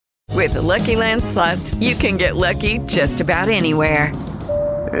With the Lucky Land Slots, you can get lucky just about anywhere.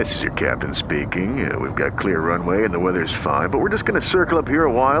 This is your captain speaking. We've got clear runway and the weather's fine, but we're just going to circle up here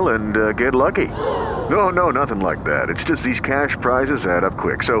a while and get lucky. No, nothing like that. It's just these cash prizes add up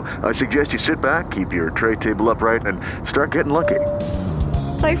quick. So I suggest you sit back, keep your tray table upright, and start getting lucky.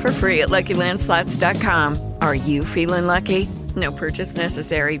 Play for free at LuckyLandSlots.com. Are you feeling lucky? No purchase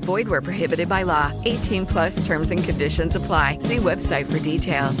necessary. Void where prohibited by law. 18 plus terms and conditions apply. See website for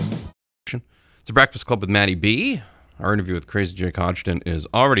details. It's a Breakfast Club with Maddie B. Our interview with Crazy Jake Hodgson is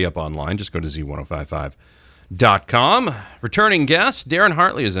already up online. Just go to z1055.com. Returning guest, Darren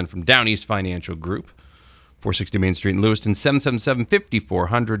Hartley is in from Downeast Financial Group, 460 Main Street in Lewiston,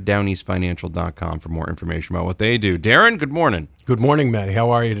 777-5400, downeastfinancial.com for more information about what they do. Darren, good morning. Good morning, Maddie. How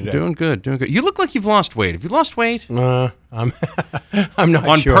are you today? Doing good. You look like you've lost weight. Have you lost weight? I'm not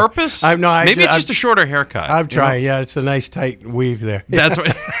on sure. Purpose? Maybe it's just a shorter haircut. I'm trying. Yeah, it's a nice tight weave there. That's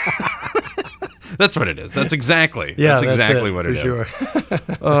what. That's what it is. That's exactly. Yeah, that's exactly what it is. For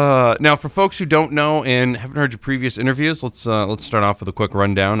sure. Now, for folks who don't know and haven't heard your previous interviews, let's start off with a quick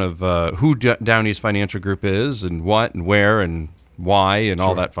rundown of who Downeast Financial Group is and what and where and why and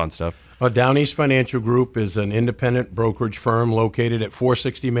all that fun stuff. Well, Downeast Financial Group is an independent brokerage firm located at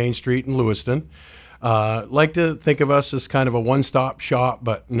 460 Main Street in Lewiston. Like to think of us as kind of a one-stop shop,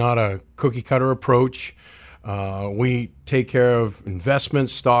 but not a cookie-cutter approach. We take care of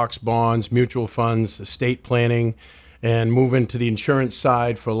investments, stocks, bonds, mutual funds, estate planning, and move into the insurance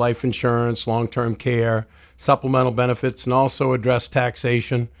side for life insurance, long-term care, supplemental benefits, and also address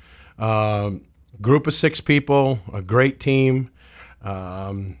taxation. Group of 6 people, a great team,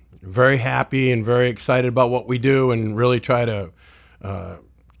 very happy and very excited about what we do and really try to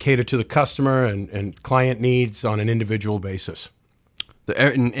cater to the customer and client needs on an individual basis.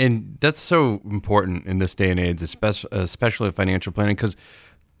 And that's so important in this day and age, especially financial planning, because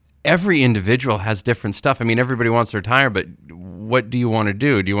every individual has different stuff. I mean, everybody wants to retire, but what do you want to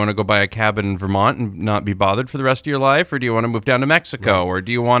do? Do you want to go buy a cabin in Vermont and not be bothered for the rest of your life, or do you want to move down to Mexico, or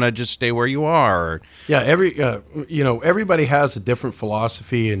do you want to just stay where you are? Yeah, everybody has a different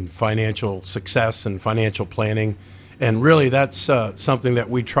philosophy in financial success and financial planning, and really that's something that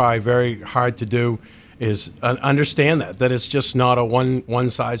we try very hard to do. Is understand that it's just not a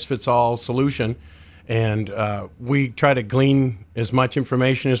one-size-fits-all solution. And we try to glean as much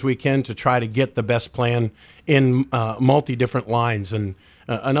information as we can to try to get the best plan in multi-different lines. And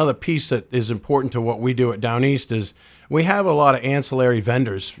another piece that is important to what we do at Downeast is we have a lot of ancillary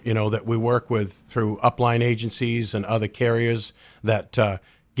vendors, that we work with through upline agencies and other carriers that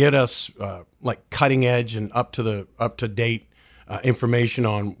get us like cutting edge and up to date information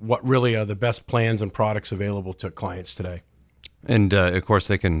on what really are the best plans and products available to clients today. And of course,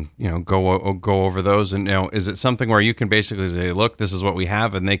 they can go over those. And is it something where you can basically say, "Look, this is what we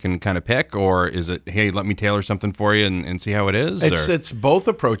have," and they can kind of pick, or is it, "Hey, let me tailor something for you and see how it is"? It's both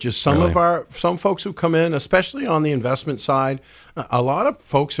approaches. Some folks who come in, especially on the investment side, a lot of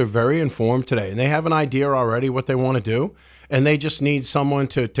folks are very informed today, and they have an idea already what they want to do, and they just need someone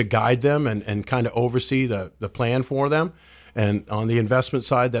to guide them and kind of oversee the plan for them. And on the investment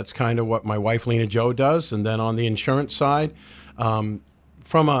side, that's kind of what my wife, Lena Jo, does. And then on the insurance side,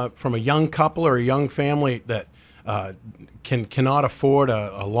 from a young couple or a young family that cannot afford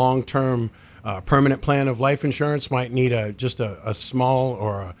a long-term permanent plan of life insurance, might need just a small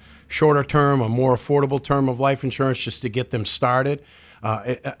or a shorter term, a more affordable term of life insurance just to get them started.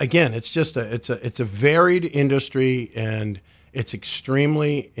 Again, it's a varied industry, and it's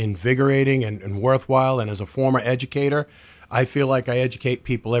extremely invigorating and worthwhile. And as a former educator, I feel like I educate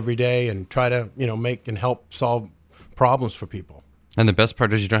people every day and try to, make and help solve problems for people. And the best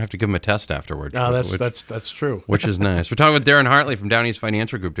part is you don't have to give them a test afterwards. No, that's true. Which is nice. We're talking with Darren Hartley from Downeast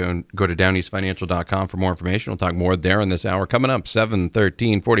Financial Group. Go to downeastfinancial.com for more information. We'll talk more with Darren this hour. Coming up,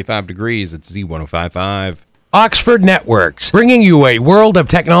 7:13, 45 degrees. It's Z1055. Oxford Networks, bringing you a world of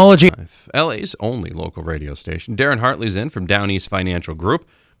technology. LA's only local radio station. Darren Hartley's in from Downeast Financial Group.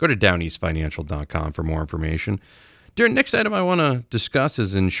 Go to downeastfinancial.com for more information. Darren, next item I want to discuss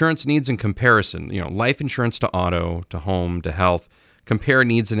is insurance needs and comparison. Life insurance to auto, to home, to health. Compare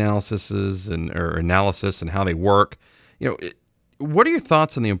needs analysis and how they work. What are your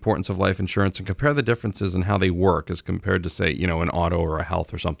thoughts on the importance of life insurance, and compare the differences in how they work as compared to, say, an auto or a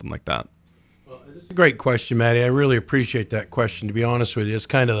health or something like that? It's a great question, Maddie. I really appreciate that question. To be honest with you, it's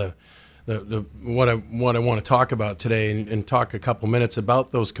kind of what I want to talk about today, and talk a couple minutes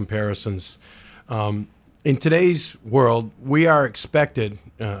about those comparisons. In today's world, we are expected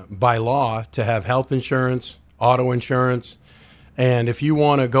by law to have health insurance, auto insurance, and if you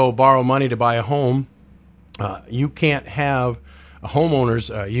want to go borrow money to buy a home, you can't have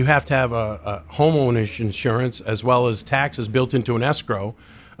homeowners, you have to have a homeowner's insurance as well as taxes built into an escrow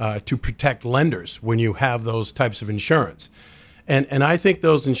to protect lenders when you have those types of insurance. And I think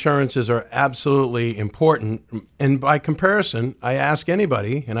those insurances are absolutely important. And by comparison, I ask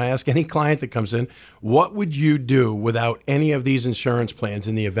anybody, and I ask any client that comes in, what would you do without any of these insurance plans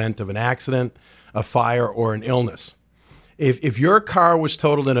in the event of an accident, a fire, or an illness? If your car was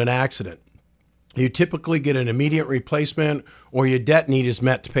totaled in an accident, you typically get an immediate replacement or your debt need is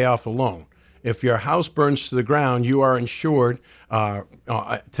met to pay off the loan. If your house burns to the ground, you are insured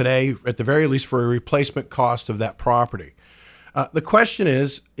today, at the very least, for a replacement cost of that property. The question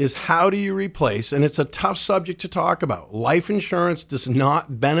is how do you replace, and it's a tough subject to talk about. Life insurance does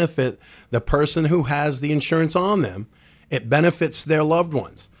not benefit the person who has the insurance on them. It benefits their loved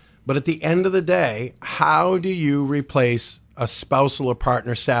ones. But at the end of the day, how do you replace a spousal or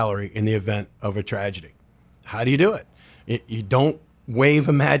partner salary in the event of a tragedy? How do you do it? You don't wave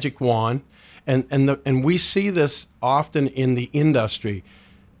a magic wand. And we see this often in the industry.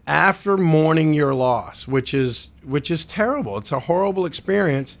 After mourning your loss, which is terrible. It's a horrible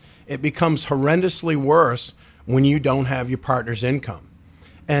experience. It becomes horrendously worse when you don't have your partner's income.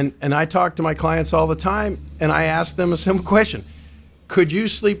 And I talk to my clients all the time, and I ask them a simple question. Could you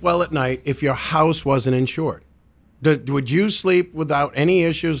sleep well at night if your house wasn't insured? Would you sleep without any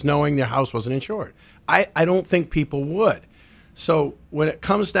issues knowing their house wasn't insured? I don't think people would. So when it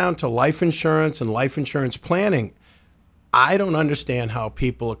comes down to life insurance and life insurance planning, I don't understand how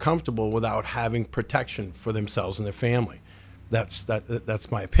people are comfortable without having protection for themselves and their family.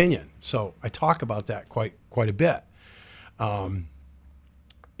 That's my opinion. So I talk about that quite a bit.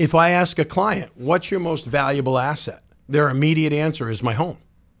 If I ask a client, what's your most valuable asset? Their immediate answer is my home.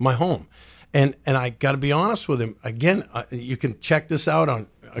 And I got to be honest with them. Again, you can check this out on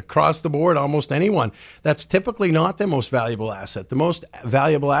across the board, almost anyone. That's typically not their most valuable asset. The most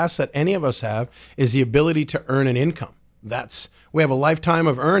valuable asset any of us have is the ability to earn an income. We have a lifetime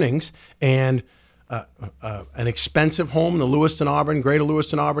of earnings, and an expensive home in the Lewiston, Auburn, greater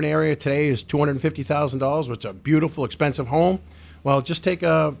Lewiston, Auburn area today is $250,000, which is a beautiful, expensive home. Well, just take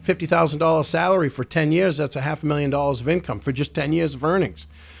a $50,000 salary for 10 years. That's $500,000 of income for just 10 years of earnings.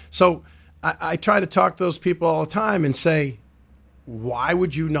 So I try to talk to those people all the time and say, why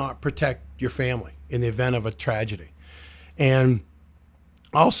would you not protect your family in the event of a tragedy? And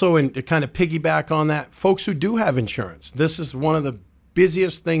also, and to kind of piggyback on that, folks who do have insurance, this is one of the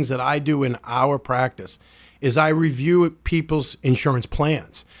busiest things that I do in our practice, is I review people's insurance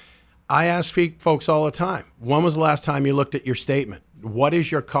plans. I ask folks all the time, when was the last time you looked at your statement? What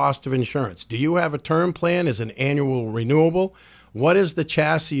is your cost of insurance? Do you have a term plan? Is it an annual renewable? What is the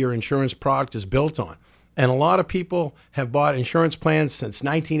chassis your insurance product is built on? And a lot of people have bought insurance plans since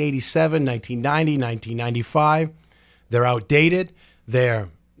 1987, 1990, 1995. They're outdated. They're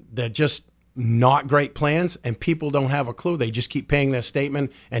just not great plans, and people don't have a clue. They just keep paying their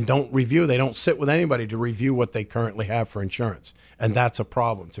statement and don't review. They don't sit with anybody to review what they currently have for insurance, and that's a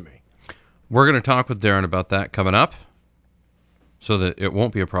problem to me. We're going to talk with Darren about that coming up so that it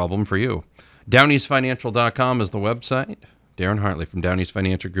won't be a problem for you. Downeastfinancial.com is the website. Darren Hartley from Downeast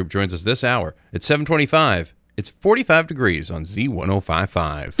Financial Group joins us this hour at 7:25. It's 45 degrees on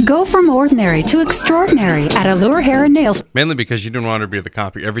Z1055. Go from ordinary to extraordinary at Allure Hair and Nails. Mainly because you didn't want to be the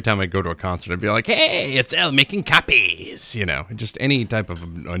copy. Every time I go to a concert, I'd be like, hey, it's Elle making copies. You know, just any type of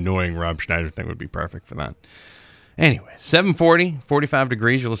annoying Rob Schneider thing would be perfect for that. Anyway, 7:40, 45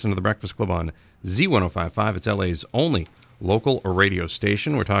 degrees. You listen to The Breakfast Club on Z1055. It's LA's only local radio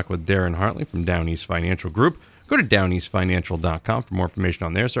station. We're talking with Darren Hartley from Downeast Financial Group. Go to downeastfinancial.com for more information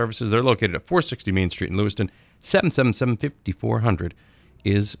on their services. They're located at 460 Main Street in Lewiston. 777-5400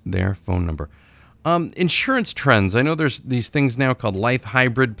 is their phone number. Insurance trends. I know there's these things now called life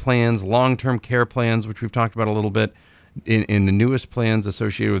hybrid plans, long-term care plans, which we've talked about a little bit. In the newest plans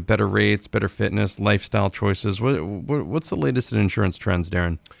associated with better rates, better fitness, lifestyle choices. What's the latest in insurance trends,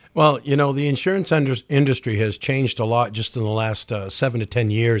 Darren? Well, you know, the insurance industry has changed a lot just in the last 7 to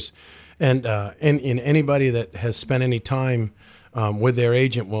 10 years. And in anybody that has spent any time with their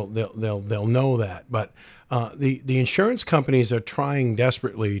agent, well, they'll know that. But the insurance companies are trying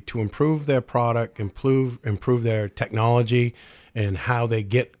desperately to improve their product, improve their technology, and how they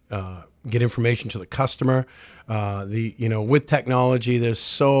get information to the customer. With technology, there's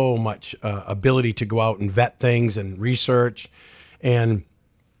so much ability to go out and vet things and research. And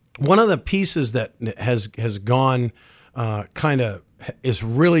one of the pieces that has gone is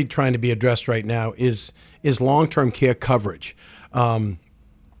really trying to be addressed right now is long-term care coverage. A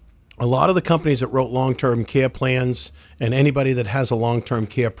lot of the companies that wrote long-term care plans, and anybody that has a long-term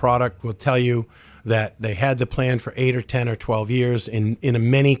care product will tell you that they had the plan for 8 or 10 or 12 years in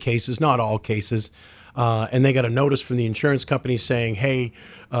many cases, not all cases. And they got a notice from the insurance company saying, hey,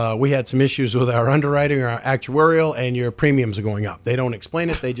 we had some issues with our underwriting or our actuarial, and your premiums are going up. They don't explain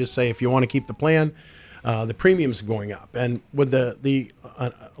it. They just say, if you want to keep the plan, the premiums are going up. And with the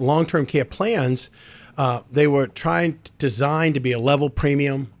long-term care plans, they were designed to be a level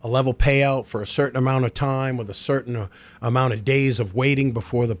premium, a level payout for a certain amount of time with a certain amount of days of waiting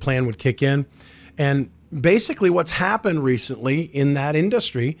before the plan would kick in. And basically what's happened recently in that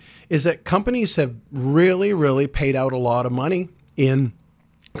industry is that companies have really, really paid out a lot of money in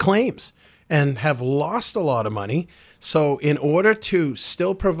claims and have lost a lot of money. So in order to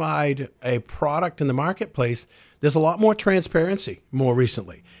still provide a product in the marketplace, there's a lot more transparency more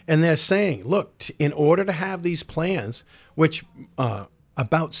recently. And they're saying, look, in order to have these plans, which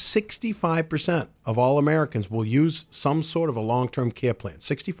about 65% of all Americans will use some sort of a long-term care plan,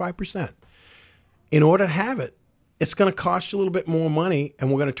 65%. In order to have it, it's going to cost you a little bit more money,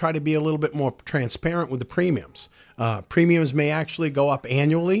 and we're going to try to be a little bit more transparent with the premiums. Premiums may actually go up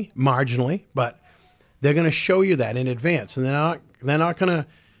annually, marginally, but they're going to show you that in advance, and they're not going to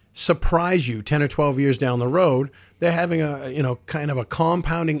surprise you 10 or 12 years down the road. They're having a kind of a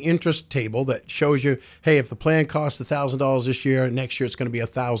compounding interest table that shows you, hey, if the plan costs $1,000 this year, next year it's going to be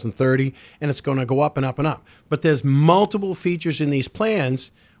 $1,030, and it's going to go up and up and up. But there's multiple features in these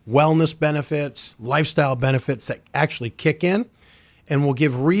plans, wellness benefits, lifestyle benefits that actually kick in and will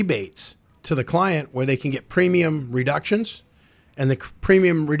give rebates to the client where they can get premium reductions. And the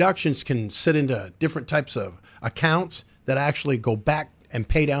premium reductions can sit into different types of accounts that actually go back and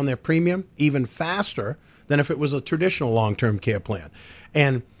pay down their premium even faster than if it was a traditional long-term care plan.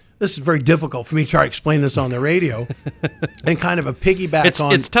 And this is very difficult for me to try to explain this on the radio and kind of a piggyback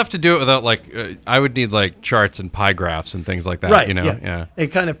on... It's tough to do it without, I would need, charts and pie graphs and things like that, right, Yeah.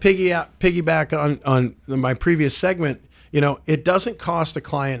 And kind of piggyback on my previous segment, it doesn't cost a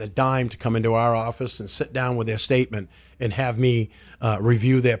client a dime to come into our office and sit down with their statement and have me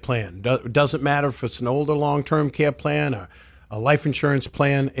review their plan. It doesn't matter if it's an older long-term care plan or a life insurance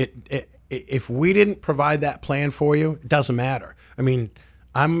plan. If we didn't provide that plan for you, it doesn't matter. I mean,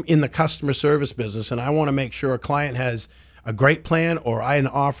 I'm in the customer service business, and I want to make sure a client has a great plan, or I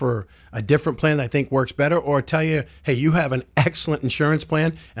offer a different plan that I think works better, or tell you, hey, you have an excellent insurance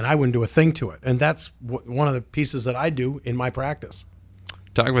plan, and I wouldn't do a thing to it. And that's one of the pieces that I do in my practice.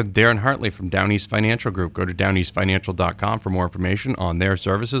 Talking with Darren Hartley from Downeast Financial Group. Go to downeastfinancial.com for more information on their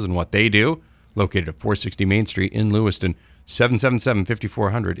services and what they do. Located at 460 Main Street in Lewiston.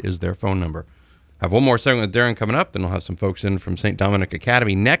 777-5400 is their phone number. Have one more segment with Darren coming up, then we'll have some folks in from St. Dominic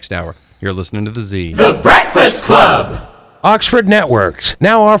Academy next hour. You're listening to The Z. The Breakfast Club. Oxford Networks,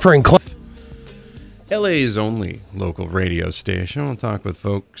 now offering... LA's only local radio station. We'll talk with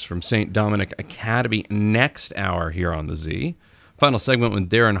folks from St. Dominic Academy next hour here on The Z. Final segment with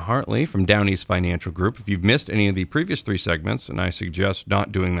Darren Hartley from Downeast Financial Group. If you've missed any of the previous three segments, and I suggest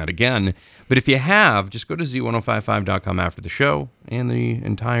not doing that again, but if you have, just go to z1055.com after the show, and the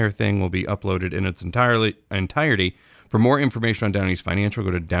entire thing will be uploaded in its entirety. For more information on Downeast Financial, go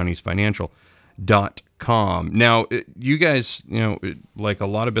to downeastfinancial.com. Now, you guys, like a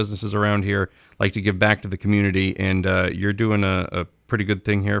lot of businesses around here, like to give back to the community, and you're doing a pretty good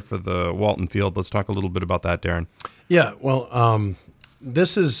thing here for the Walton Field. Let's talk a little bit about that, Darren. Yeah, well,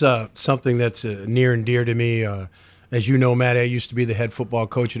 this is something that's near and dear to me. As you know, Matt, I used to be the head football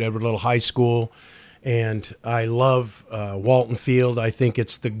coach at Edward Little High School, and I love Walton Field. I think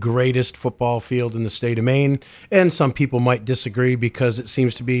it's the greatest football field in the state of Maine, and some people might disagree because it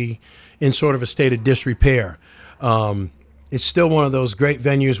seems to be in sort of a state of disrepair. It's still one of those great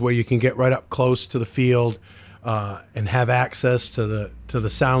venues where you can get right up close to the field and have access to the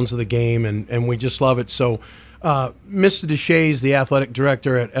sounds of the game, and we just love it. So Mr. Deshays, the athletic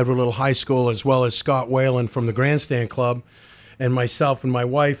director at Edward Little High School, as well as Scott Whalen from the Grandstand Club, and myself and my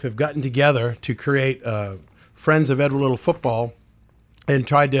wife have gotten together to create Friends of Edward Little Football and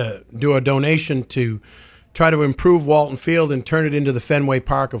tried to do a donation to try to improve Walton Field and turn it into the Fenway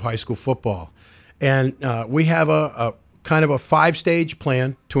Park of high school football. And we have a kind of a 5-stage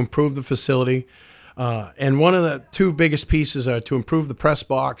plan to improve the facility. And one of the two biggest pieces are to improve the press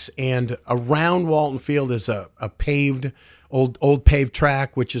box, and around Walton Field is a paved, old paved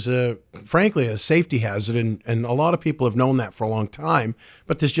track, which is frankly a safety hazard, and a lot of people have known that for a long time,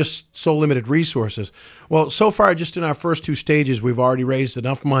 but there's just so limited resources. Well, so far, just in our first 2 stages, we've already raised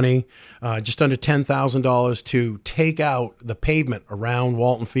enough money, just under $10,000, to take out the pavement around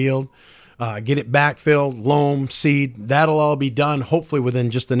Walton Field, get it backfilled, loam, seed. That'll all be done hopefully within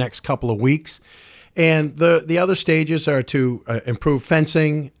just the next couple of weeks. And the other stages are to improve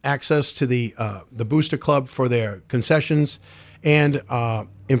fencing, access to the Booster Club for their concessions, and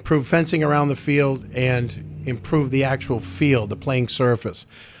improve fencing around the field and improve the actual field, the playing surface.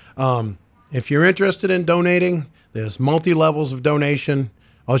 If you're interested in donating, there's multi-levels of donation.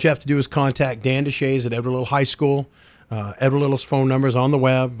 All you have to do is contact Dan DeShays at Edward Little High School. Edward Little's phone number is on the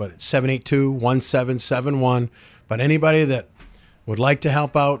web, but it's 782-1771. But anybody that would like to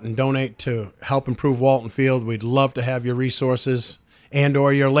help out and donate to help improve Walton Field, we'd love to have your resources and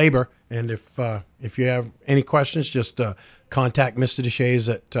or your labor. And if you have any questions, just contact Mr.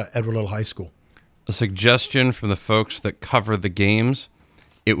 DeShays at Edward Little High School. A suggestion from the folks that cover the games: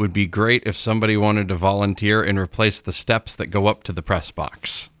 it would be great if somebody wanted to volunteer and replace the steps that go up to the press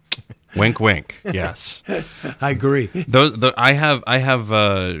box. Wink, wink. Yes, I agree. I have.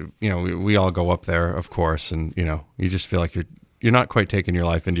 We all go up there, of course, and you just feel like you're not quite taking your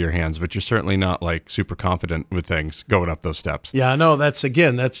life into your hands, but you're certainly not like super confident with things going up those steps. Yeah, I know. That's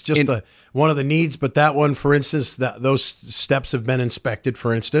just one of the needs. But that one, for instance, those steps have been inspected,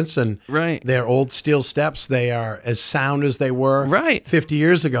 for instance, and they're old steel steps. They are as sound as they were 50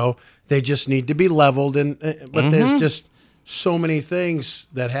 years ago. They just need to be leveled, but there's just so many things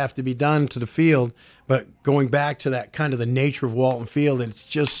that have to be done to the field. But going back to that kind of the nature of Walton Field, it's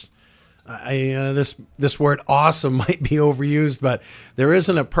just this word awesome might be overused, but there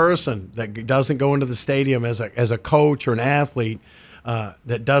isn't a person that doesn't go into the stadium as a coach or an athlete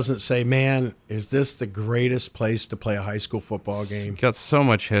that doesn't say, man, is this the greatest place to play a high school football game? It's got so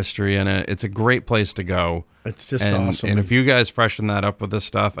much history in it. It's a great place to go. It's just awesome. And if you guys freshen that up with this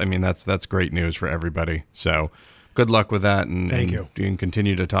stuff, I mean, that's great news for everybody. So good luck with that. And thank you. You can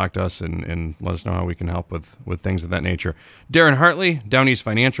continue to talk to us and let us know how we can help with things of that nature. Darren Hartley, Downeast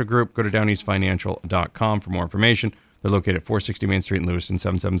Financial Group. Go to downeastfinancial.com for more information. They're located at 460 Main Street in Lewiston,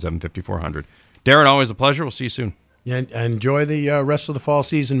 777-5400. Darren, always a pleasure. We'll see you soon. Yeah, enjoy the rest of the fall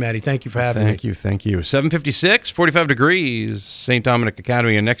season, Maddie. Thank you for having me. Thank you. 7:56, 45 degrees, St. Dominic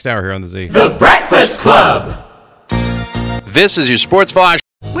Academy, and next hour here on the Z. The Breakfast Club. This is your Sports Flash.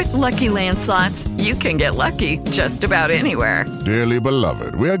 With Lucky Land Slots, you can get lucky just about anywhere. Dearly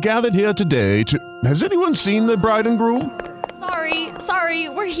beloved, we are gathered here today to... Has anyone seen the bride and groom? Sorry,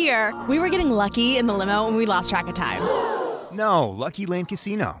 we're here. We were getting lucky in the limo and we lost track of time. No, Lucky Land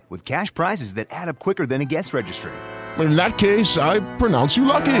Casino, with cash prizes that add up quicker than a guest registry. In that case, I pronounce you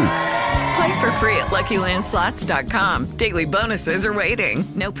lucky. Play for free at LuckyLandSlots.com. Daily bonuses are waiting.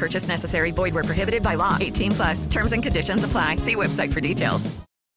 No purchase necessary. Void where prohibited by law. 18+. Terms and conditions apply. See website for details.